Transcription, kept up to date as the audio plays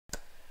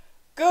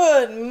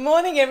Good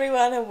morning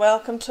everyone and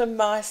welcome to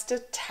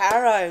Jan6th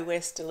Tarot.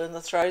 We're still in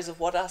the throes of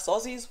what us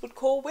Aussies would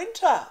call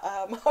winter.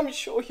 I'm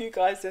sure you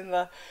guys in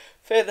the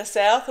further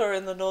south or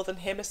in the northern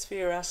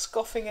hemisphere are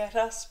scoffing at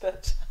us,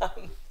 but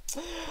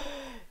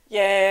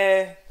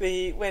yeah,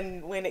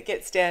 when it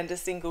gets down to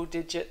single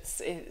digits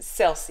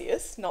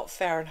Celsius, not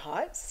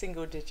Fahrenheit,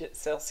 single digits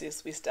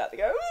Celsius, we start to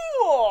go,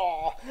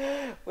 oh,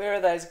 where are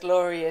those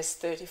glorious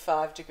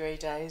 35-degree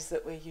days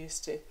that we're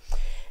used to?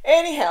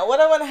 Anyhow,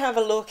 what I want to have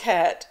a look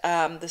at,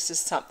 this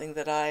is something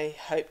that I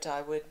hoped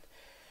I would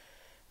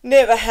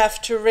never have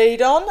to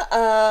read on.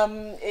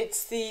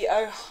 It's the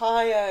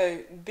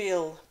Ohio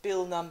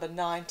Bill number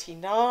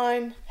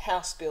 99,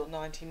 House Bill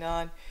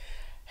 99,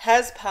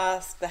 has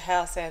passed the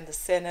House and the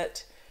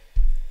Senate,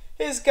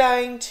 is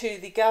going to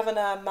the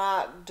Governor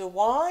Mark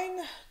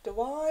DeWine,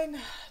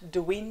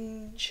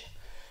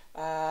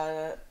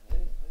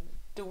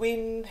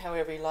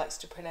 however he likes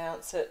to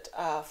pronounce it,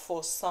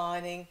 for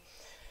signing.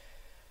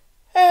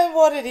 And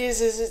what it is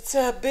it's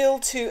a bill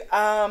to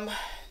arm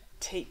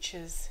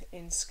teachers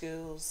in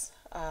schools,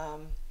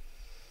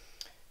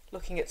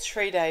 looking at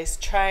 3 days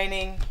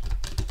training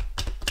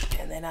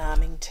and then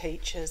arming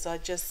teachers. I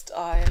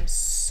am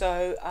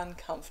so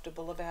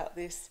uncomfortable about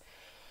this.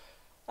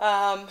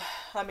 I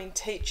mean,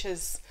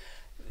 teachers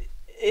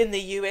in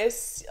the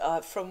US,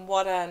 from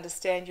what I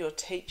understand, your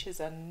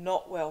teachers are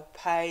not well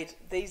paid.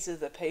 These are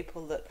the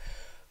people that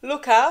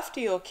look after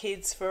your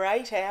kids for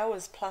 8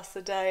 hours plus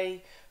a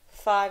day,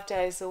 5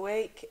 days a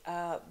week.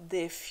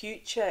 Their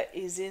future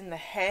is in the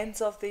hands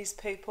of these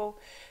people.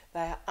 They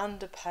are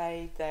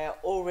underpaid, they are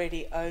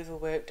already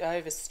overworked,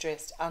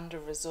 overstressed,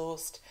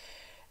 under-resourced,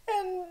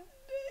 and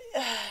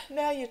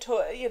now you're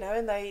talking,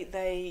 and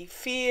they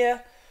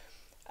fear,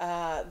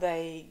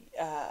 they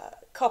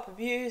cop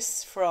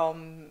abuse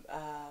from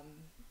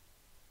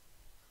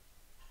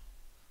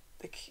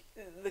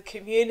the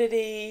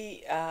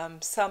community,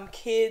 some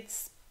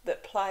kids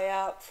that play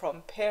out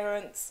from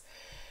parents.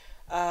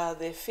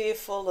 They're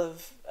fearful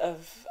of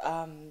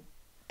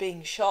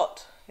being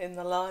shot in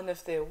the line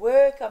of their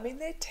work. I mean,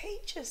 they're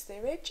teachers,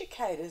 they're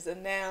educators,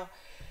 and now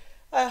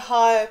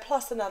Ohio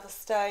plus another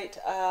state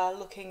are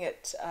looking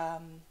at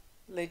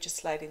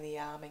legislating the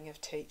arming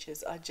of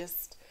teachers.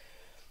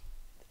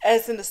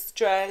 As an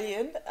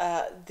Australian,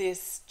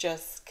 this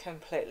just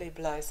completely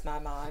blows my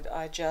mind.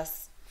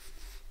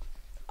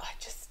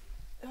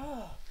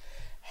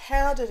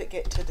 How did it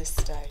get to this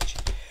stage?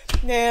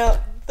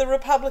 Now, the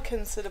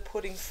Republicans that are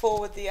putting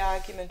forward the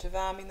argument of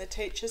arming the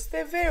teachers,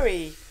 they're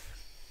very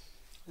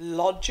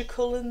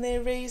logical in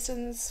their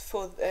reasons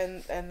for,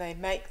 and they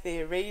make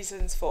their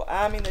reasons for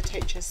arming the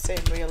teachers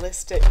seem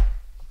realistic.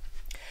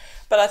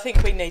 But I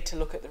think we need to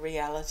look at the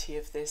reality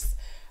of this.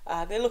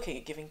 They're looking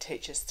at giving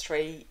teachers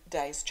 3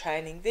 days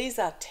training. These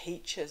are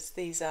teachers.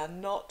 These are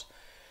not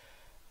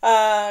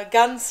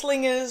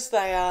gunslingers,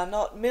 they are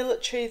not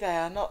military, they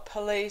are not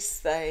police,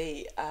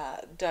 they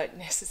don't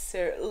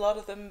necessarily, a lot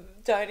of them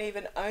don't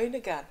even own a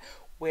gun.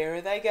 Where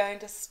are they going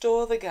to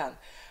store the gun?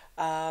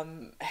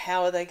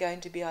 How are they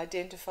going to be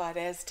identified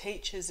as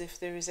teachers if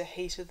there is a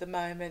heat of the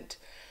moment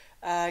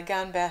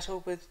gun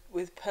battle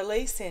with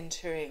police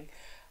entering?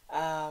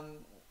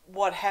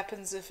 What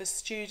happens if a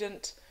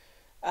student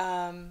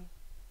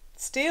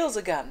steals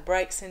a gun,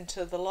 breaks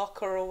into the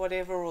locker or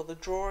whatever, or the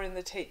drawer in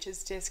the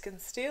teacher's desk and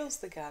steals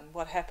the gun?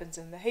 What happens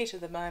in the heat of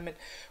the moment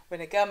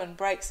when a gunman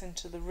breaks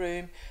into the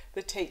room,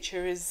 the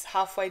teacher is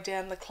halfway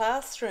down the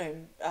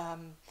classroom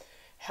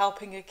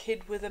helping a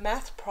kid with a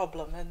math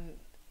problem, and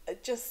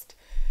it just,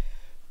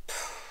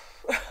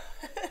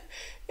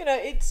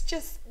 it's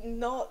just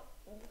not,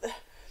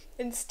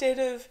 instead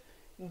of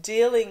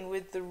dealing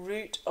with the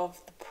root of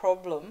the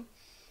problem,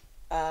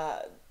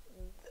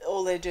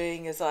 all they're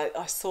doing is,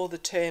 I saw the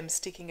term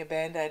sticking a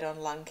band-aid on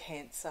lung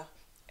cancer,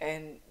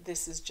 and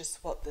this is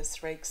just what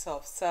this reeks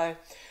of. So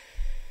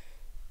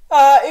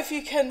if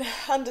you can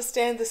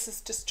understand, this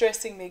is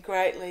distressing me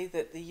greatly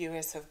that the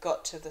US have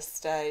got to this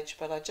stage,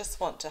 but I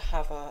just want to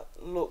have a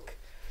look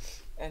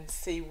and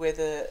see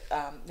whether,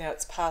 now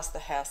it's passed the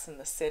House and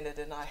the Senate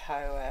in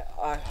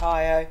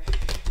Ohio.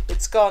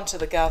 It's gone to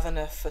the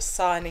governor for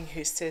signing,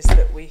 who says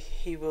that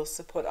he will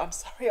support. I'm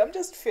sorry, I'm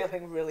just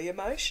feeling really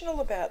emotional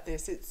about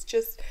this. It's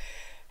just,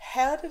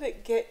 how did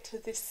it get to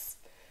this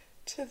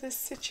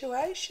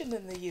situation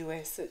in the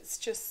US? It's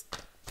just,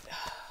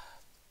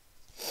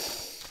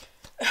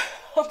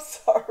 I'm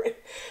sorry,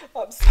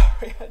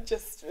 I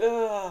just,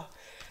 the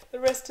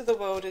rest of the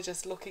world are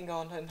just looking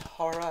on in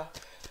horror.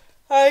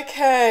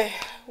 Okay,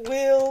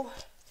 will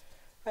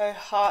the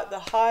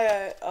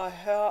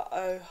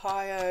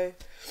Ohio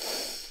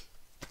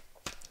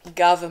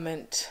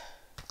government,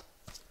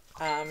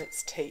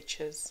 its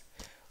teachers,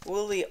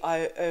 will the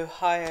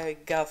Ohio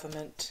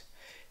government,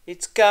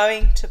 it's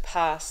going to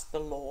pass the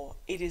law,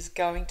 it is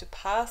going to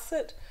pass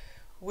it,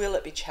 will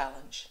it be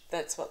challenged?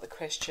 That's what the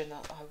question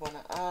I want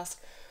to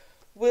ask.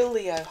 Will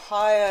the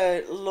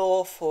Ohio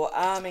law for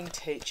arming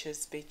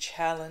teachers be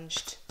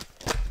challenged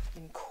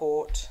in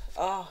court?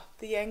 Oh,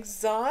 the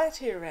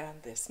anxiety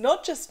around this,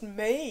 not just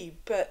me,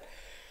 but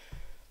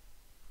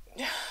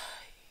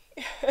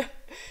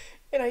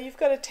know, you've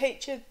got a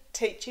teacher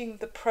teaching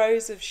the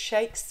prose of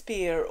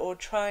Shakespeare, or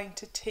trying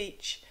to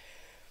teach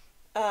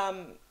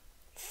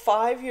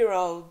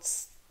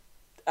 5-year-olds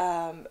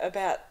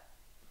about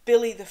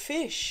Billy the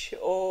Fish,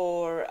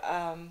 or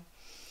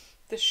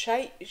the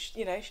shape,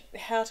 you know,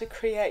 how to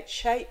create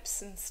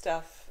shapes and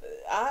stuff.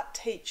 Art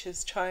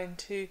teachers trying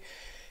to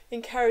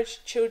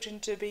encourage children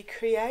to be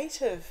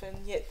creative,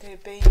 and yet they're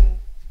being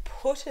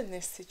put in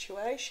this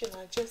situation.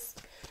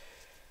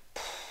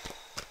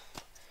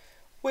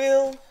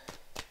 Will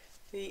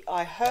the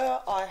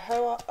Ohio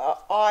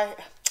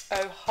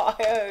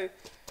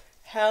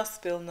House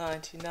Bill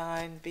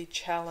 99 be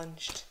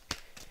challenged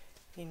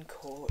in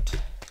court?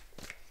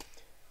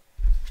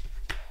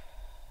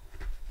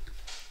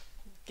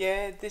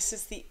 Yeah, this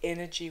is the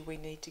energy we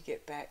need to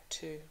get back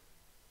to.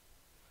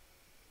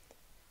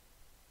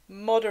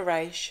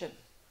 Moderation,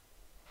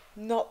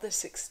 not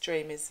this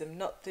extremism,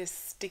 not this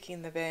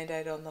sticking the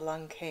band-aid on the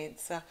lung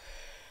cancer,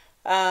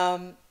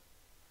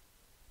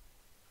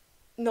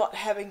 not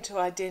having to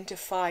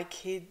identify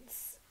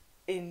kids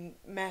in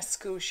mass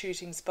school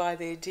shootings by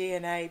their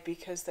DNA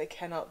because they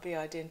cannot be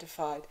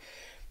identified.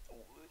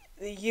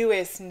 The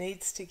US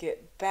needs to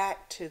get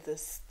back to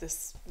this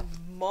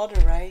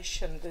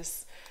moderation,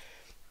 this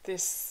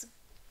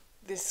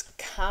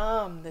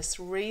calm, this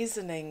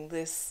reasoning,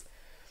 this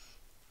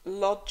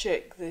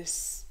logic,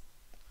 this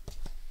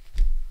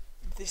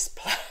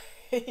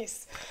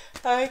place.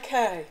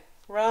 Okay,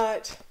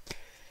 right.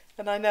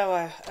 And I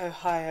know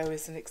Ohio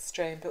is an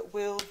extreme, but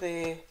will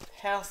their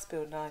House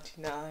Bill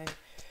 99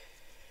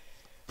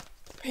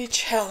 be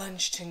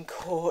challenged in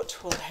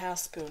court? Will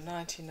House Bill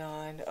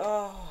 99,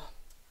 oh,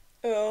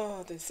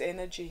 there's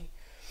energy.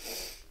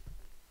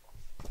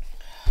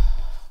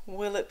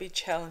 Will it be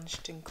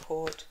challenged in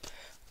court?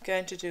 I'm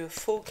going to do a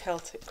full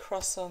Celtic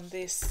cross on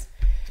this.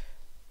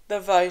 The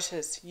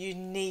voters, you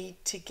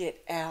need to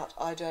get out.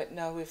 I don't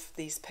know if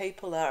these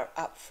people are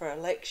up for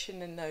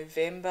election in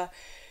November.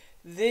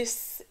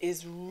 This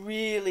is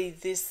really,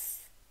 this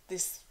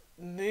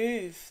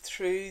move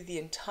through the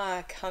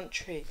entire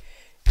country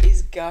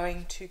is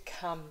going to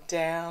come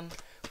down.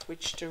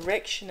 Which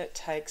direction it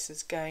takes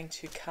is going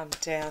to come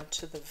down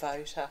to the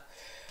voter.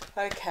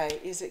 Okay,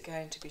 is it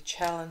going to be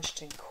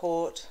challenged in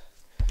court?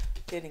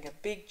 Getting a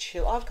big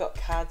chill. I've got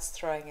cards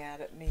throwing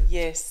out at me.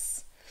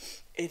 Yes,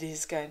 it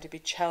is going to be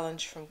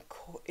challenged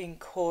in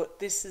court.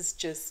 This is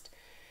just,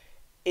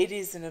 it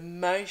is an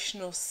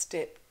emotional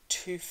step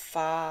too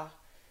far.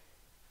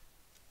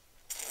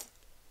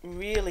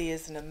 Really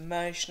is an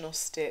emotional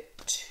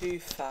step too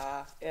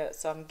far.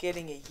 So I'm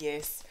getting a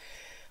yes.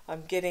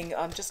 I'm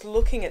just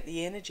looking at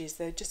the energies.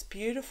 They're just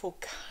beautiful,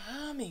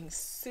 calming,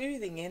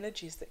 soothing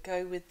energies that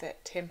go with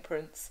that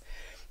temperance.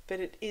 But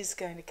it is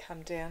going to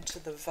come down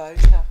to the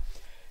voter.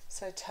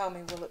 So tell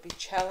me, will it be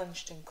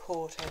challenged in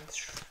court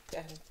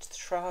and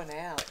thrown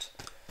out?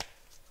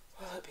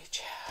 Will it be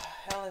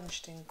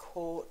challenged in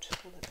court?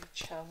 Will it be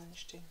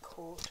challenged in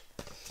court?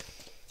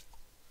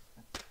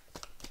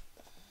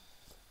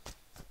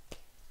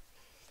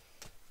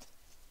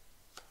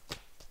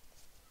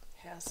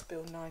 House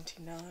Bill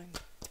 99.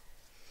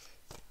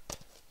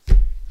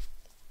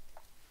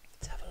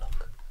 Let's have a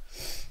look.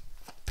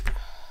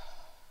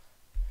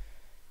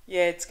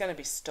 Yeah, it's going to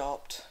be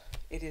stopped.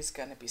 It is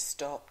going to be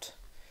stopped.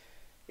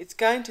 It's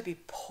going to be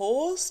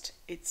paused.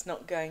 It's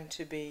not going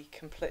to be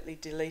completely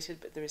deleted,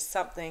 but there is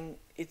something,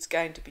 it's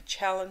going to be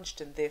challenged,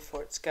 and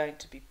therefore it's going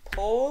to be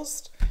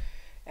paused,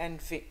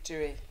 and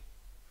victory.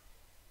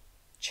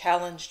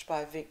 Challenged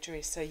by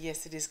victory. So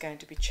yes, it is going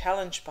to be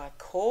challenged by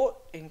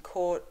in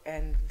court,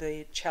 and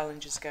the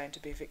challenge is going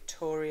to be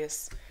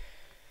victorious.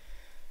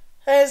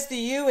 As the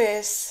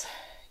US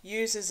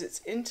uses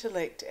its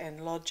intellect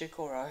and logic,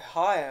 or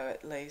Ohio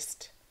at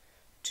least,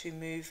 to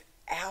move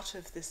out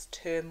of this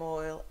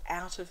turmoil,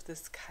 out of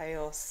this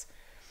chaos,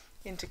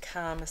 into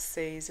calmer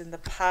seas. In the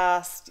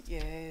past,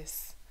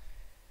 yes,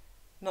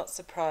 not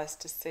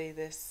surprised to see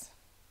this.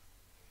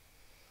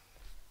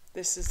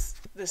 This is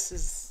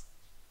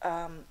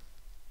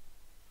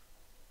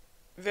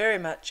very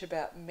much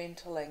about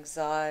mental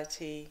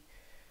anxiety,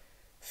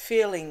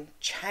 feeling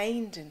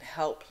chained and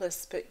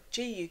helpless. But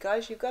gee, you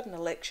guys, you've got an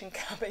election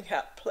coming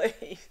up,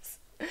 please.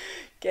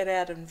 Get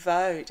out and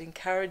vote.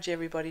 Encourage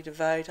everybody to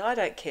vote. I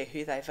don't care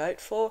who they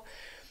vote for.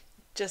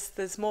 Just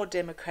there's more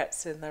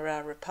Democrats than there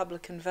are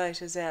Republican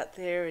voters out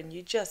there, and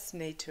you just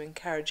need to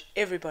encourage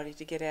everybody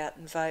to get out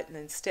and vote, and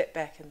then step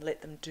back and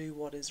let them do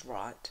what is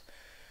right.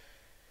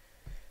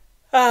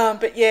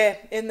 But yeah,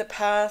 in the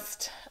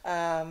past,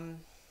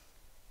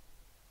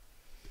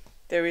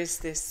 there is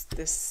this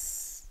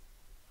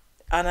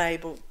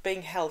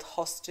being held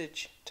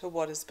hostage to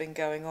what has been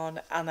going on,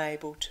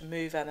 unable to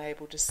move,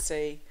 unable to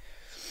see.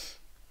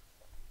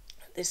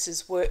 This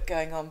is work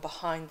going on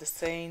behind the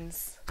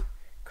scenes,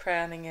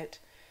 crowning it.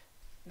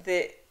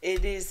 It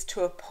is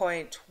to a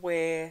point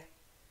where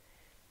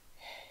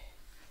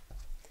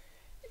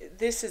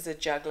this is a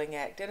juggling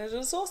act, and it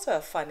is also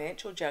a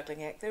financial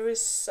juggling act. There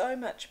is so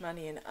much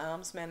money in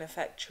arms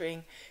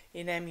manufacturing,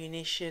 in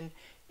ammunition,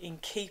 in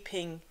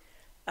keeping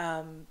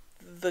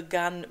the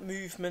gun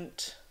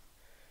movement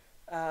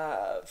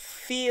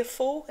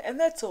fearful, and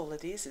that's all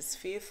it is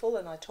fearful.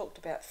 And I talked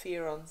about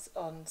fear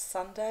on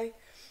Sunday,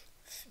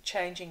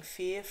 changing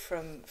fear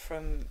from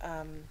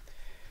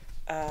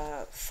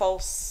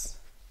false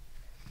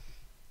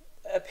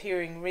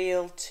appearing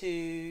real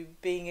to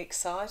being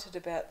excited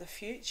about the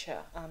future.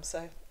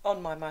 So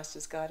on my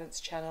Master's Guidance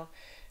channel.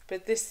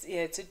 But this,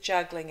 yeah, it's a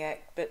juggling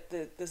act, but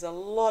there's a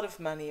lot of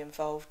money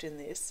involved in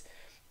this,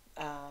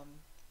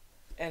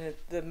 and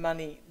the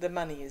money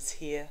is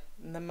here,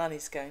 and the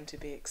money's going to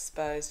be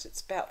exposed.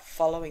 It's about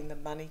following the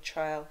money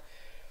trail,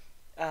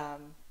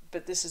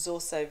 but this is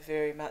also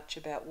very much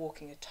about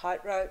walking a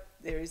tightrope.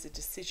 There is a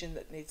decision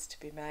that needs to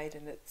be made,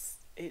 and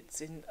it's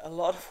in a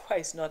lot of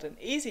ways not an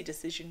easy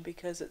decision,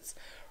 because it's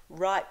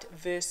right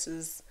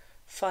versus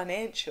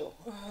financial.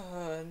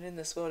 And in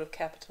this world of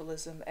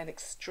capitalism and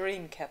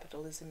extreme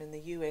capitalism in the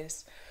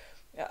US,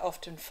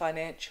 often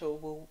financial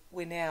will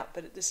win out,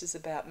 but this is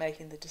about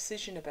making the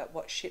decision about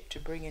what ship to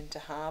bring into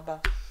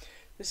harbour.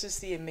 This is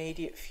the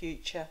immediate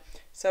future.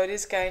 So it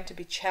is going to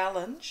be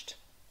challenged,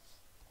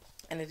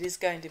 and it is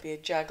going to be a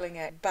juggling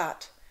act,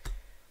 but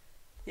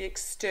the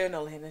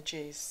external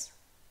energies,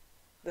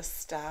 the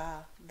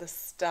star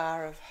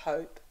of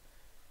hope,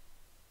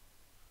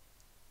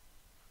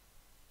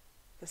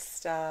 the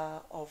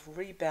star of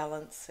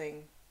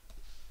rebalancing,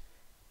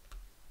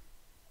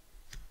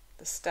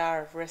 the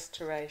star of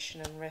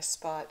restoration and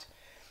respite.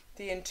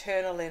 The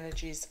internal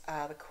energies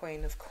are the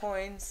Queen of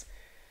Coins.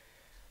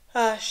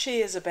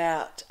 She is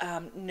about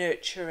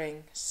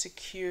nurturing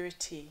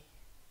security,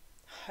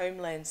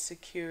 homeland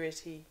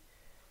security,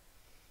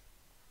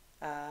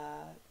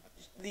 the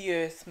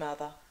Earth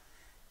Mother.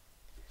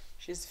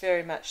 She's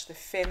very much the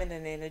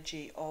feminine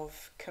energy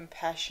of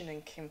compassion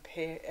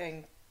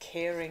and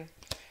caring.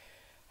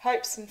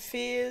 Hopes and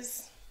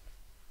fears.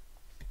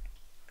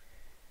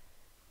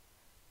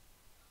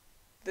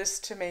 This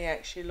to me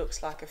actually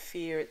looks like a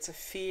fear. It's a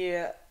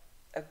fear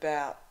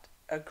about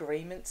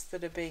agreements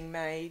that are being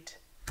made,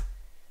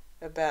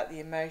 about the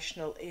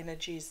emotional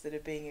energies that are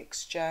being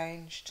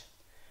exchanged.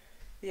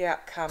 The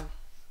outcome,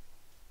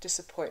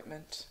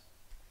 disappointment.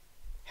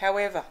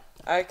 However,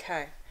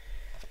 okay,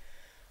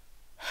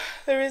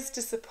 there is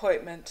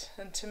disappointment,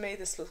 and to me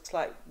this looks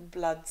like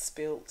blood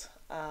spilt,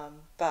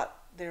 but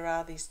there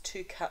are these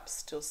two cups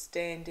still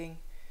standing,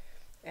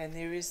 and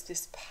there is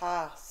this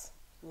path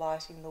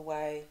lighting the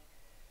way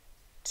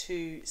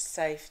to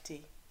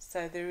safety.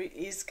 So there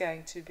is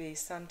going to be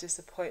some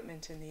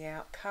disappointment in the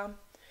outcome.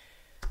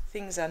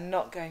 Things are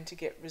not going to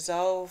get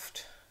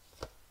resolved.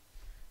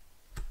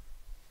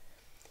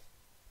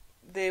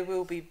 There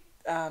will be,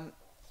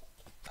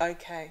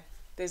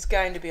 there's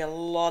going to be a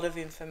lot of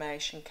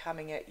information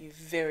coming at you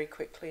very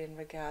quickly in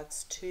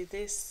regards to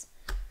this.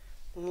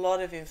 A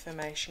lot of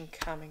information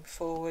coming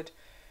forward,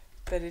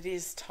 but it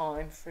is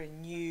time for a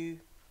new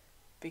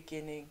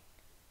beginning,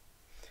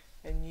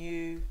 a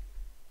new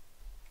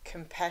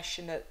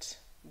compassionate,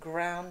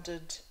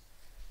 grounded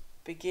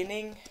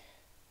beginning.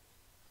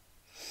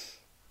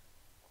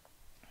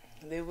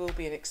 There will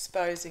be an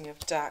exposing of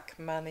dark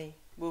money,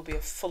 will be a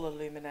full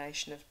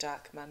illumination of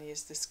dark money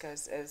as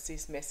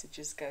these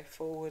messages go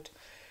forward.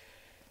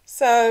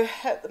 So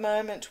at the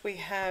moment we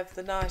have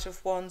the Knight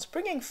of Wands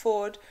bringing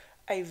forward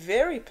a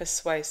very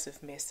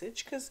persuasive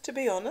message, because to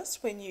be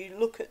honest, when you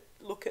look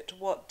at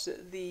what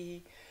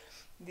the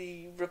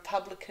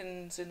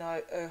Republicans in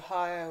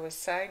Ohio are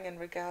saying in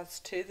regards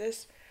to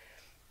this,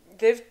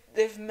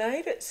 they've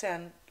made it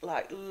sound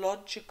like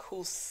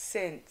logical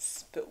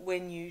sense, but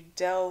when you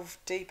delve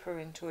deeper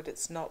into it,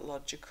 it's not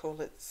logical.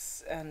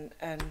 It's and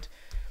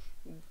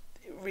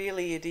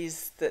really it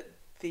is that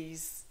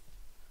these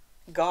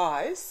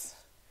guys,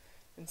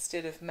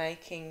 instead of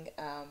making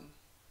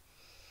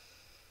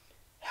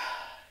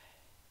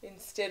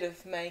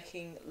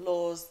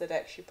laws that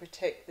actually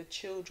protect the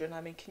children.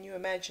 I mean, can you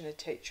imagine a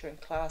teacher in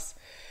class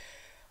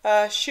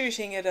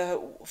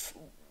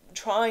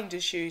trying to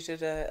shoot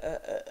at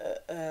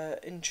a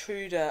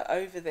intruder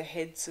over the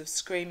heads of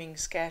screaming,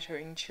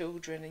 scattering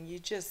children, and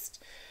it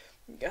just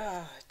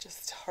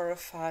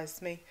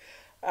horrifies me.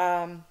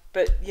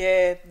 But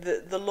yeah,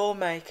 the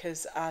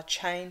lawmakers are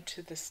chained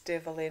to this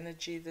devil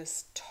energy,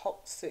 this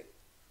toxic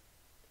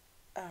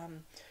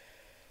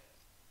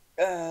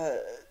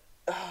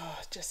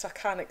I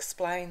can't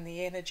explain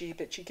the energy,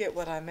 but you get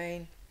what I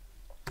mean.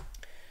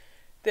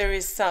 There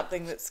is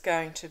something that's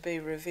going to be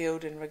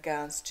revealed in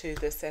regards to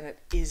this, and it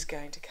is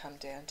going to come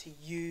down to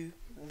you,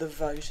 the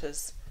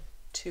voters,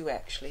 to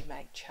actually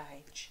make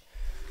change.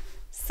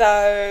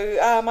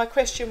 So my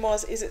question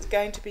was, is it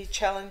going to be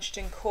challenged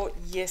in court?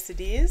 Yes,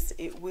 it is.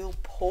 It will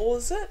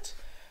pause it.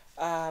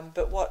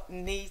 But what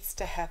needs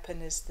to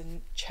happen is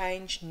the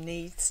change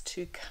needs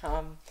to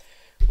come.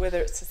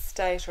 Whether it's a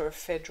state or a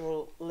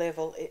federal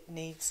level, it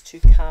needs to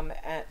come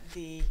at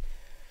the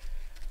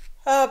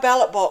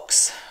ballot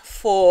box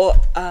for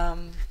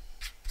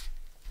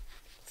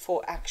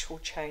actual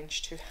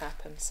change to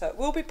happen. So it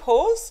will be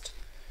paused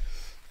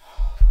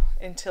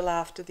until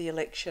after the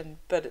election,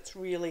 but it's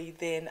really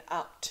then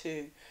up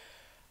to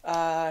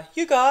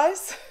you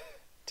guys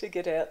to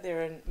get out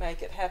there and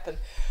make it happen.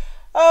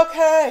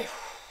 Okay,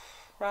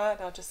 right,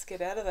 I'll just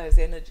get out of those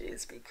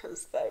energies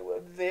because they were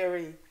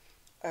very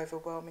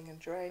overwhelming and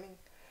draining.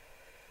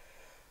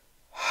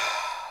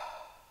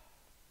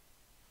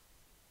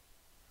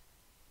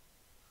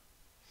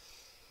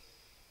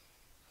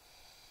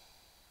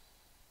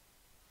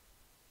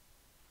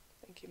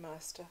 Thank you,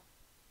 Master.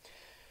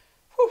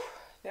 Whew.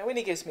 Now, when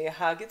he gives me a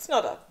hug, it's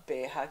not a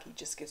bear hug, he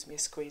just gives me a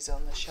squeeze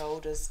on the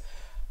shoulders.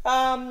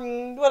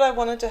 What I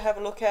wanted to have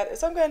a look at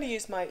is I'm going to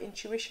use my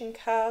intuition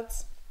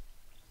cards.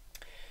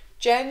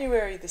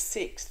 January the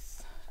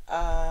 6th,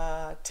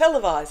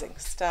 televising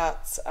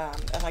starts,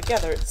 and I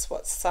gather it's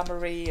what,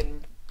 summary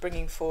and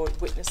bringing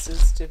forward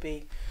witnesses to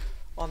be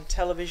on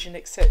television,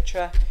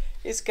 etc.,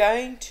 is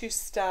going to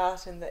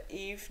start in the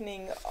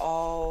evening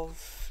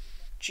of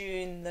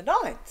June the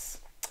 9th.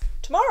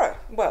 Tomorrow,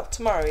 well,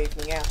 tomorrow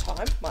evening our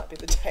time, might be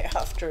the day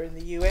after in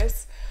the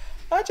US.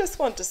 I just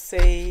want to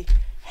see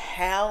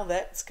how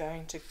that's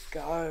going to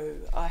go.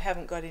 I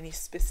haven't got any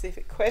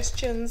specific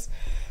questions.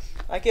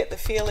 I get the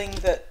feeling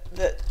that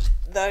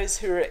those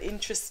who are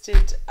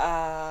interested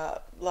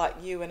are like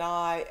you and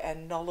I,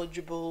 and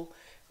knowledgeable,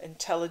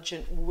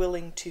 intelligent,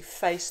 willing to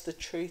face the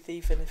truth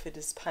even if it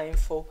is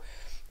painful.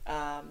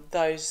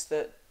 Those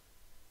that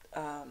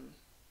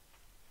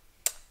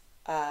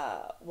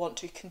want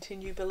to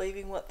continue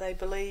believing what they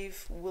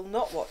believe will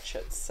not watch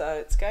it, so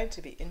it's going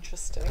to be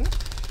interesting.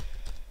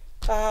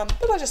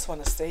 But I just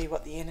want to see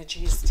what the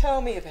energies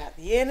tell me about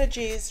the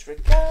energies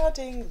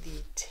regarding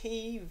the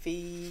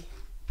TV.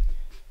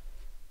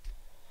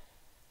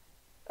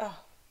 Oh,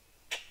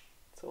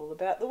 it's all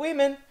about the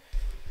women,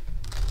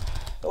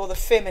 or the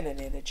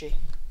feminine energy.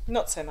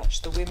 Not so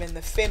much the women,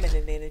 the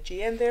feminine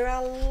energy. And there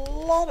are a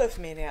lot of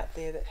men out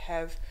there that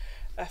have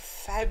a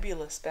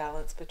fabulous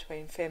balance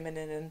between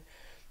feminine and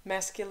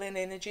masculine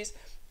energies.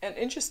 And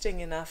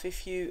interesting enough,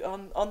 if you,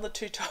 on the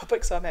two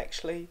topics I'm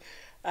actually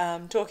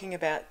talking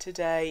about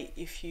today,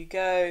 if you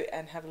go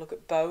and have a look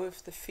at Beau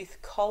of the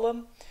Fifth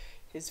Column,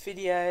 his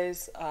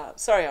videos,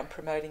 sorry I'm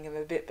promoting him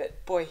a bit,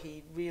 but boy,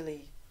 he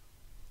really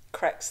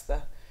cracks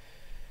the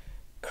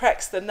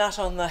nut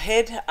on the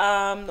head,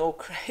 or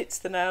hits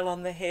the nail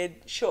on the head.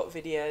 Short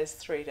videos,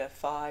 3 to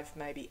 5,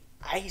 maybe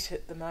 8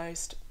 at the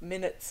most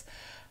minutes.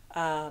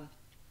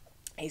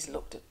 He's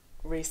looked at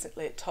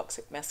recently at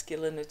toxic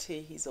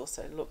masculinity. He's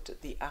also looked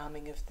at the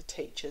arming of the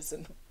teachers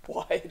and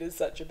why it is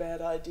such a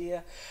bad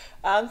idea.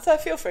 So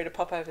feel free to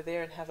pop over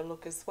there and have a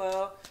look as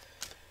well.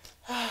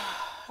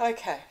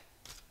 Okay,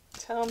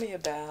 tell me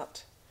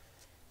about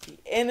the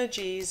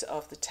energies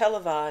of the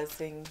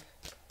televising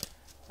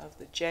of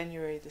the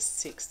January the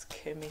 6th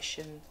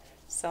Commission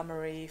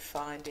summary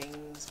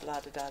findings, blah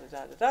da da da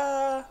da da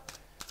da.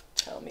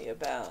 Tell me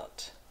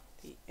about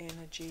the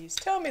energies.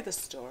 Tell me the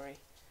story.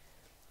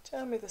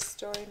 Tell me the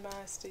story,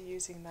 Master,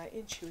 using my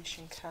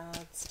intuition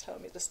cards. Tell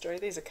me the story.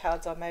 These are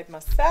cards I made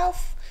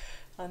myself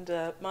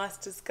under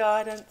Master's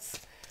guidance.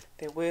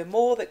 There were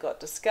more that got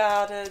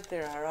discarded.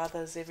 There are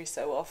others. Every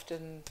so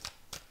often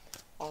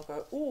I'll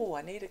go, oh,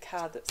 I need a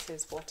card that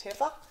says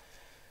whatever.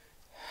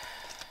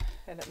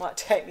 And it might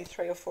take me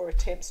 3 or 4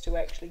 attempts to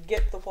actually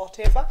get the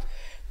whatever.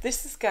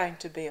 This is going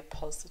to be a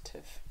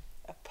positive.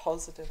 A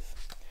positive.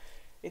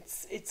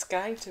 It's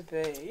going to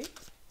be,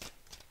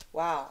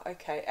 wow,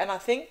 okay. And I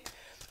think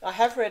I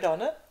have read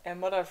on it,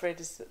 and what I've read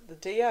is that the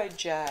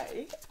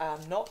DOJ are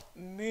not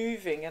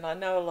moving, and I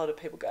know a lot of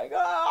people going,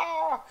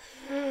 ah,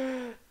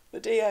 the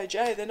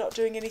DOJ, they're not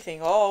doing anything.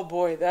 Oh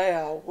boy, they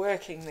are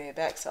working their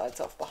backsides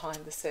off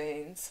behind the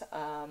scenes,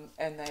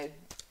 and they're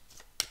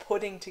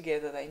putting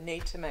together, they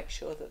need to make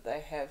sure that they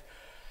have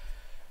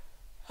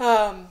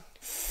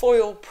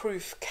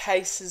foil-proof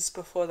cases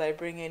before they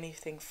bring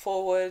anything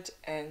forward,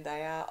 and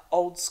they are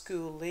old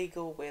school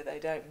legal where they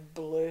don't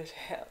blurt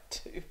out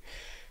to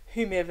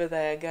whomever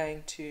they are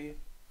going to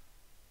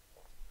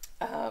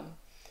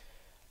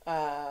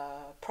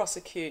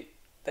prosecute.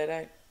 They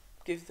don't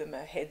give them a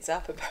heads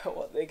up about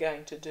what they're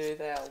going to do.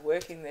 They are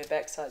working their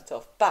backsides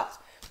off,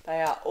 but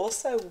they are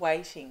also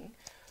waiting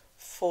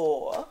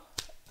for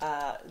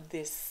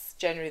this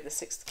January the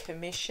 6th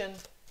Commission,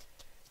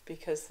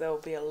 because there will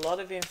be a lot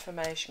of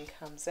information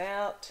comes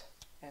out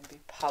and be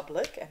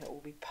public, and it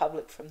will be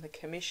public from the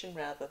Commission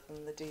rather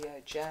than the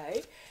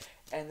DOJ.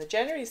 And the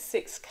January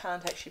 6th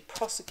can't actually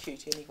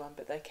prosecute anyone,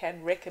 but they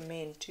can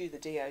recommend to the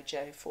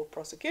DOJ for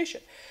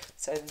prosecution.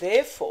 So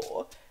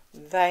therefore,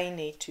 they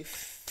need to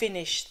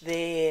finish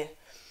their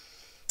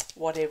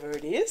whatever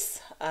it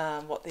is,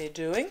 what they're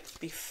doing,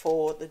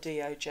 before the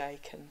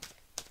DOJ can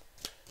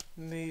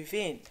move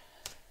in.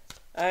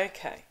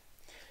 Okay.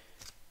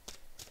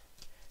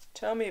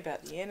 Tell me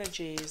about the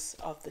energies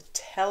of the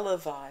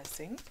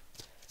televising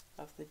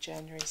of the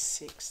January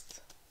 6th.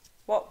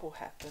 What will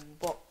happen?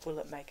 What will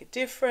it make a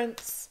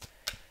difference?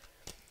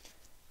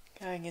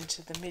 Going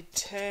into the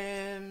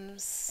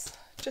midterms.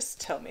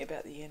 Just tell me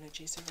about the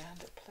energies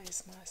around it,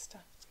 please, Master.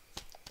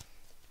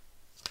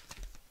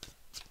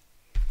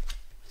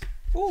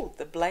 Ooh,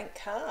 the blank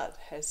card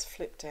has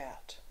flipped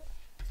out.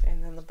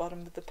 And then the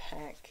bottom of the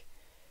pack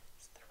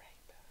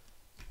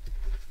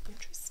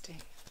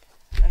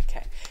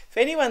For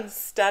anyone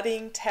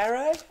studying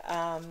tarot,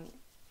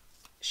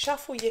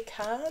 shuffle your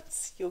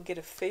cards. You'll get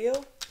a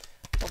feel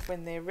of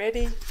when they're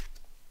ready.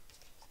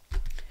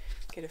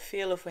 Get a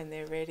feel of when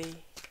they're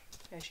ready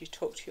as you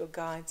talk to your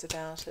guides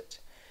about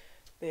it.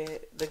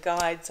 The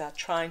guides are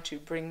trying to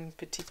bring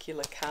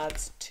particular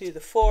cards to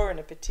the fore in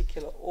a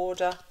particular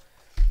order.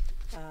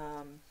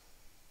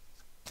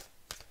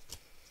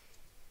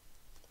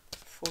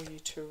 For you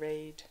to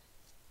read.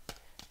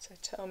 So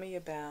tell me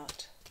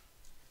about,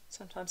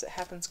 sometimes it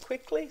happens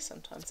quickly,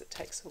 sometimes it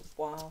takes a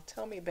while.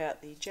 Tell me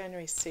about the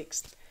January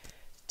 6th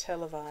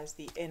televised,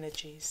 the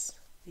energies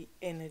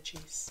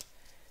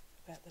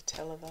about the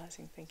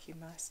televising. Thank you,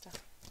 Master.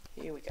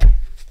 Here we go.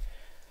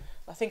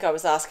 I think I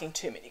was asking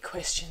too many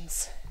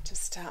questions to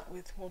start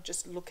with. We'll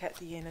just look at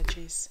the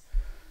energies.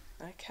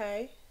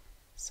 Okay,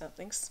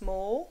 something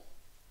small,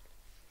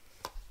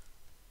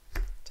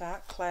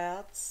 dark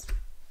clouds,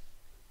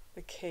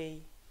 the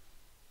key.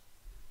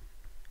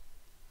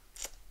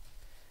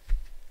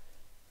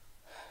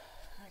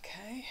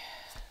 Okay,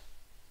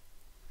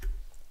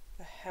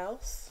 the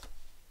house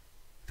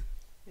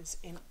is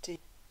empty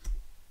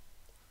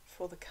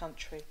for the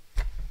country.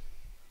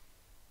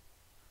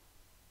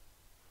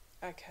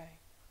 Okay.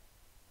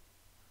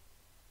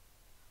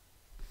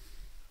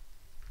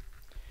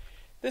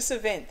 This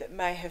event that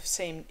may have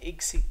seemed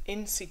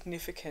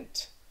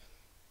insignificant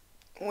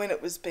when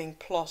it was being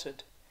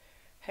plotted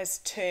has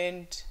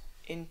turned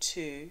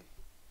into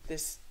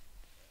this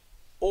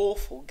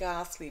awful,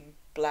 ghastly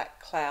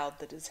black cloud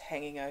that is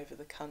hanging over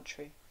the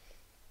country.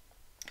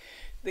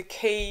 The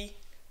key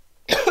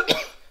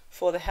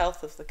for the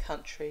health of the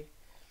country,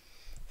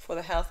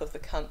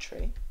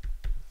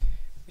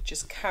 which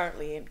is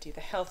currently empty,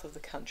 the health of the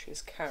country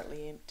is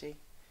currently empty.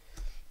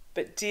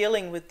 But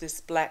dealing with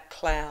this black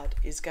cloud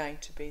is going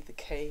to be the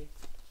key.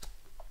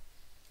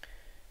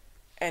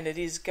 And it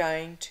is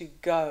going to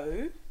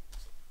go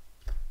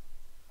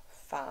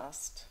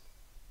fast.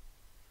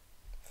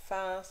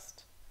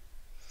 Fast.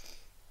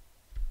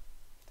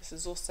 This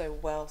is also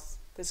wealth.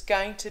 There's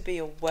going to be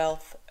a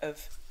wealth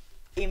of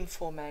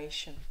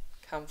information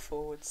come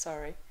forward.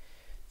 Sorry.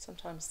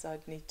 Sometimes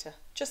I'd need to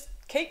just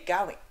keep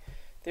going.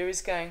 There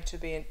is going to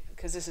be,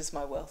 because this is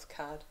my wealth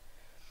card,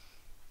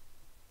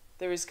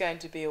 there is going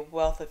to be a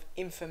wealth of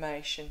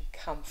information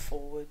come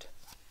forward.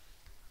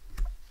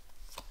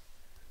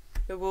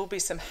 There will be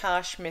some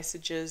harsh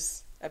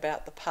messages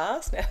about the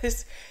past. Now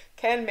this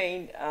can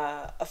mean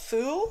a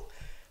fool,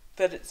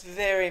 but it's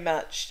very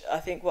much, I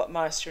think, what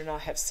Maester and I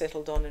have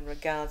settled on in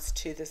regards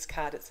to this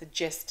card. It's a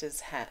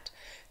jester's hat.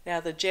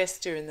 Now the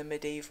jester in the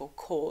medieval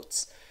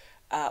courts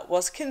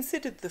was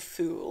considered the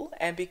fool,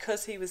 and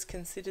because he was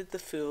considered the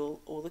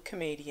fool or the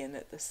comedian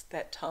at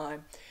that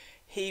time,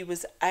 he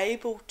was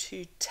able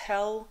to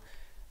tell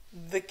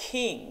the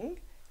king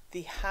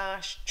the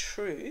harsh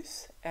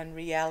truth and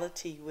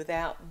reality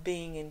without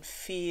being in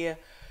fear.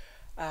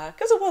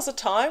 Because it was a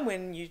time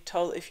when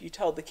if you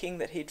told the king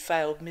that he'd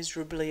failed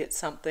miserably at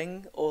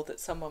something, or that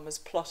someone was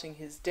plotting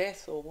his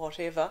death or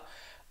whatever,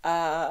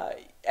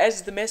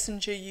 as the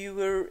messenger you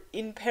were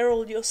in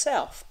peril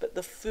yourself. But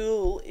the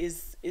fool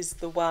is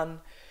the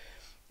one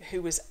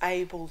who was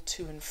able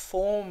to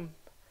inform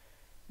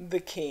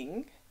the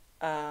king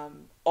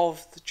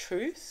of the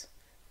truth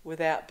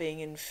without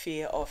being in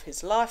fear of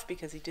his life,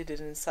 because he did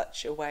it in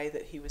such a way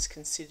that he was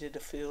considered a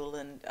fool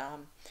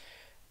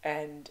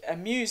and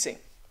amusing.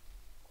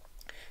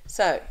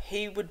 So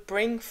he would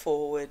bring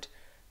forward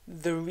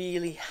the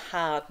really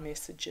hard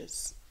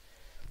messages.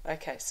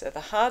 Okay, so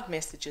the hard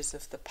messages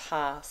of the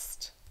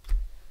past,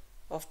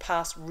 of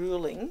past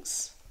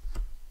rulings.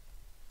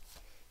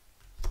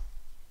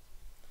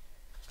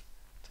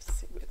 Just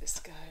see where this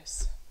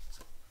goes.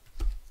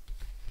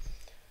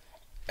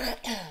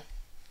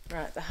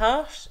 Right, the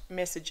harsh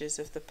messages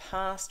of the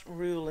past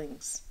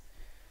rulings,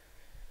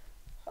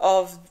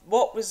 of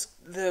what was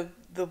the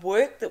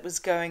work that was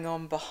going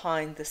on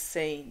behind the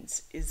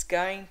scenes, is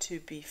going to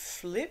be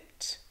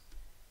flipped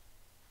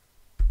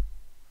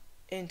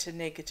into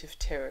negative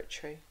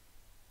territory.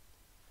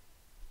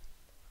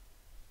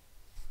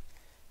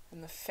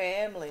 And the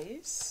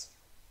families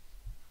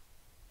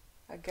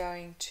are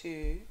going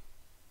to,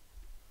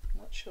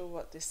 I'm not sure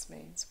what this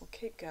means. We'll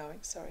keep going.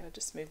 Sorry, I'll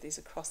just move these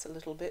across a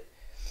little bit.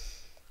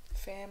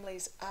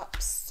 Families up,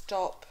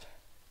 stop,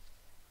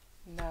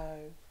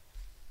 no.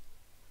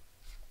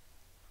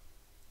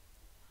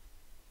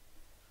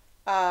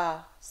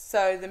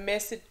 So the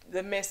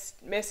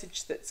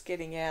message that's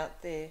getting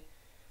out there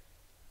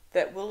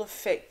that will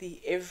affect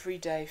the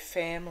everyday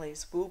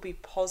families will be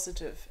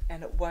positive,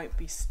 and it won't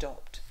be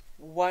stopped.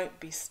 Won't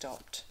be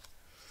stopped.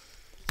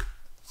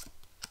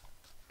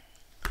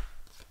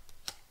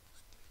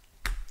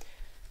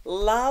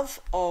 Love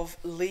of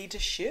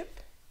leadership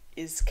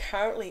is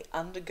currently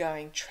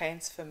undergoing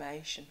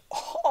transformation.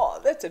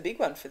 Oh, that's a big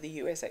one for the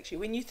US, actually.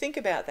 When you think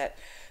about that,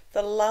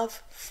 the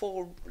love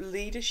for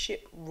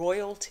leadership,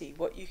 royalty,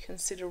 what you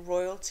consider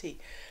royalty,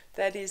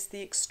 that is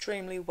the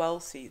extremely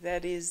wealthy,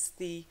 that is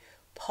the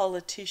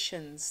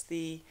politicians,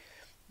 the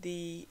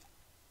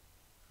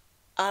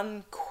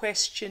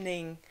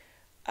unquestioning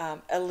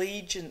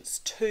allegiance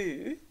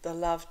to, the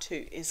love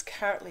to, is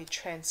currently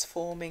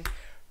transforming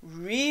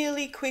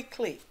really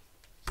quickly.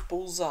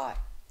 Bullseye,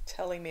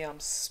 telling me I'm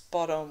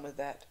spot on with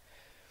that.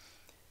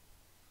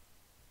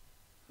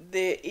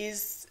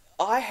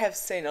 I have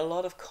seen a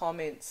lot of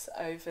comments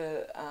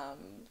over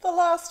the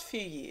last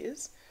few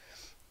years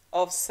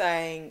of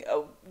saying,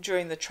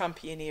 during the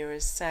Trumpian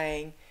era,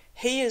 saying,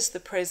 he is the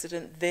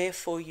president,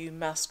 therefore you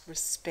must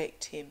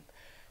respect him.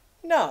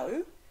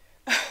 No,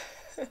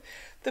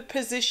 the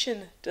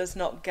position does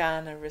not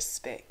garner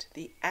respect.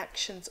 The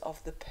actions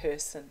of the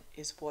person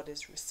is what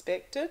is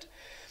respected,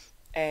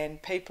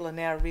 and people are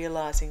now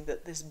realising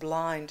that this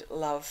blind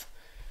love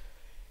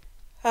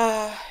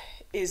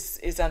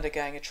is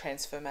undergoing a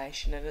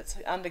transformation, and it's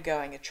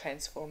undergoing a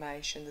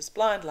transformation. This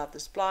blind love,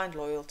 this blind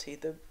loyalty,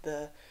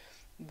 the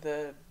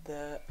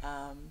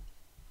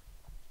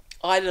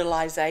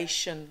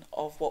idolization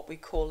of what we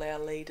call our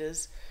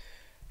leaders,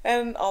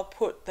 and I'll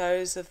put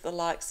those of the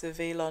likes of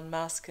Elon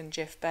Musk and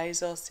Jeff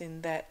Bezos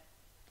in that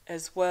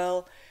as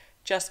well.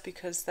 Just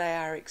because they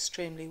are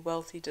extremely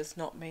wealthy does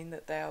not mean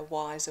that they are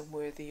wise and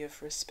worthy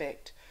of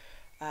respect.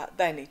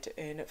 They need to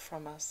earn it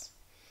from us.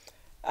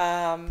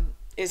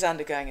 Is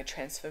undergoing a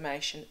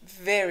transformation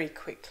very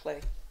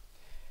quickly.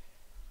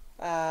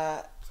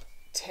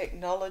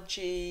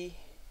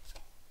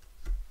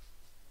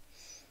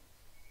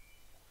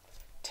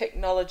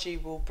 Technology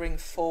will bring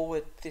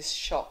forward this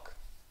shock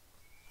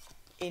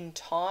in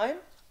time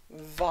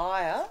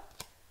via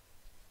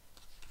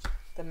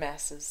the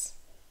masses.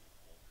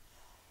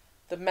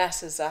 The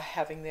masses are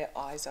having their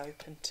eyes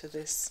open to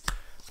this.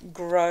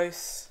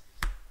 Growth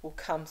will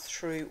come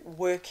through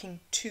working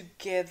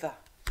together.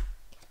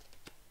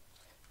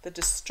 The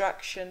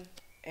destruction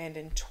and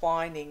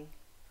entwining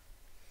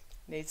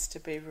needs to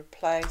be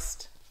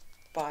replaced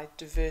by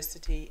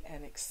diversity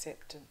and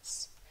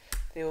acceptance.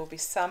 There will be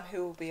some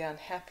who will be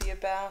unhappy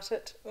about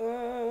it.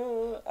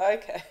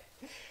 Okay.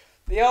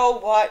 The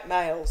old white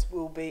males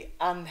will be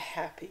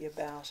unhappy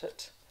about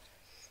it.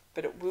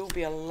 But it will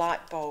be a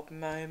light bulb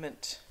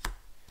moment.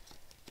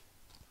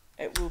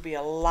 It will be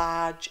a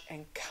large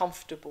and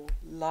comfortable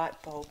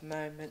light bulb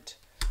moment,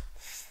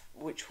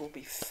 which will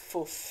be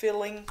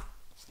fulfilling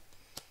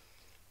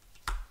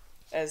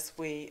as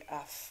we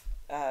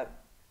are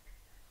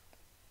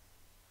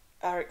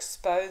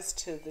exposed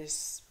to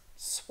this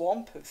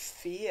swamp of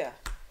fear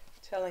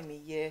telling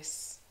me,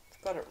 yes,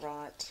 I've got it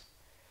right.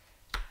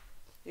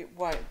 It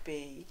won't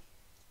be.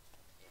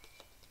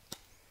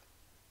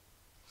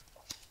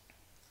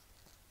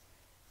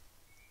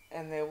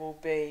 And there will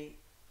be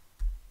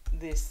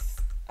this,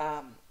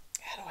 how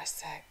do I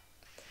say?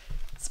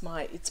 It's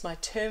my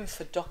term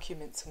for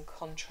documents and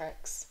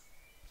contracts.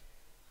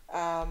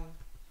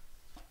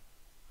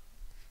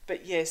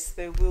 But yes,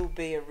 there will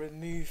be a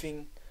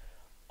removing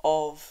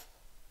of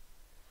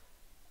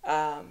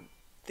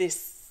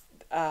this,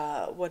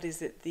 what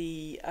is it,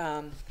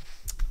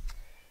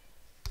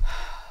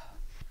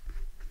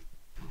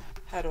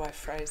 how do I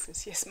phrase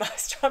this? Yes,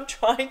 Master, I'm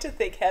trying to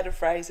think how to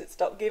phrase it.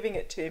 Stop giving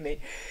it to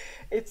me.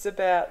 It's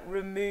about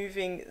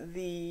removing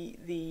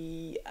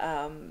the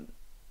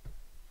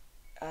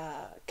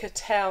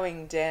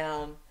kowtowing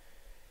down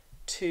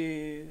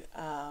to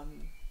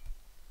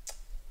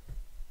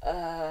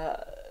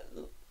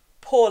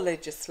poor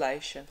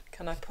legislation.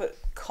 Can I put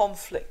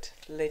conflict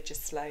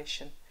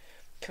legislation,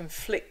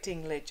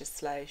 conflicting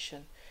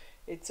legislation?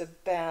 It's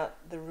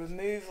about the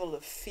removal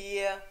of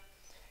fear.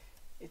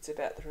 It's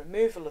about the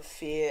removal of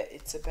fear.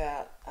 It's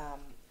about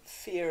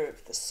fear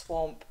of the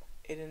swamp.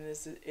 And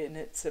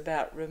it's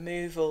about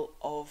removal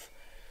of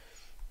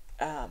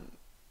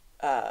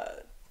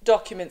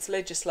documents,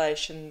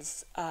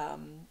 legislations,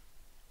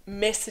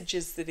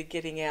 messages that are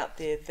getting out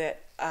there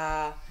that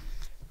are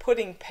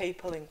putting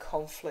people in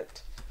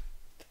conflict.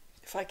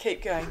 If I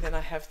keep going, then I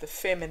have the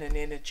feminine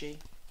energy.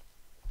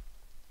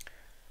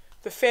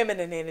 The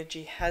feminine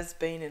energy has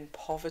been in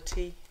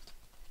poverty,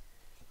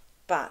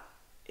 but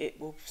it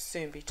will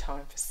soon be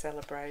time for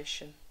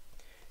celebration.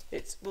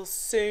 It will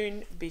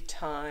soon be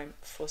time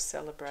for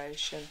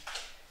celebration.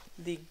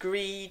 The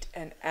greed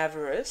and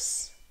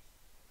avarice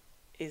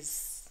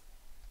is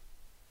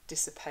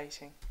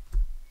dissipating.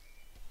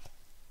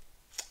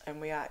 And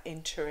we are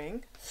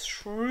entering,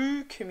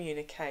 through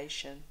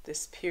communication,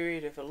 this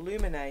period of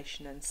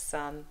illumination and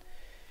sun.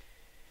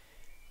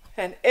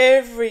 And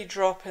every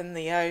drop in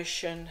the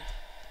ocean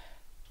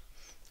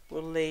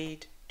will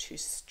lead to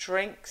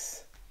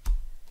strength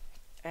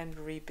and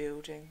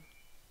rebuilding.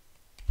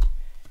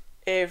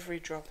 Every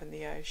drop in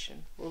the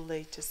ocean will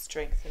lead to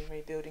strength and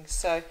rebuilding.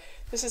 So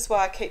this is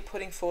why I keep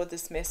putting forward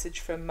this message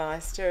from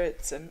Meister.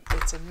 It's a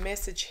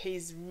message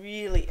he's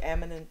really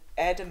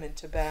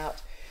adamant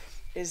about,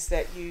 is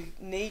that you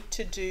need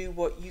to do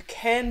what you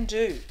can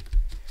do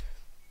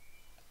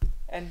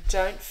and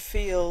don't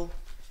feel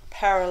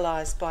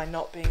paralyzed by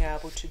not being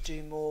able to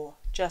do more.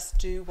 Just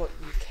do what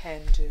you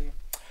can do.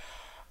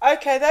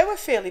 Okay, they were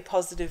fairly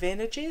positive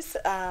energies.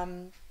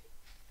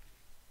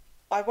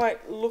 I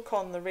won't look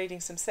on the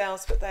readings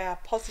themselves, but they are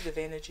positive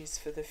energies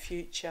for the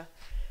future.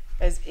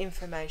 as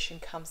information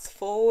comes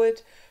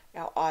forward,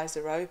 our eyes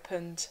are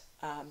opened.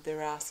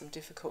 There are some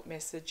difficult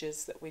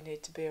messages that we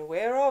need to be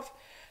aware of,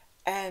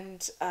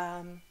 and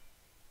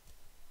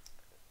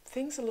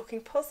things are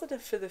looking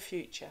positive for the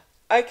future.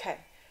 Okay,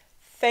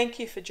 thank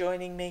you for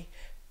joining me.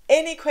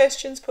 Any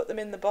questions, put them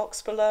in the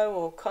box below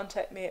or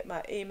contact me at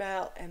my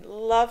email, and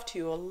love to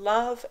you all,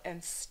 love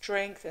and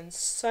strength and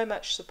so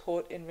much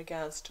support in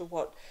regards to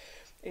what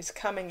is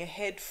coming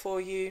ahead for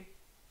you.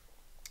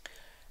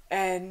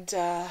 And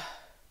I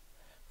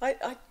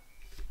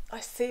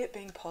see it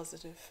being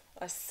positive.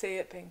 I see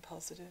it being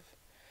positive.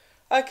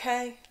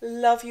 Okay,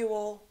 love you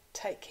all.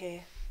 Take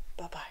care.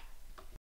 Bye-bye.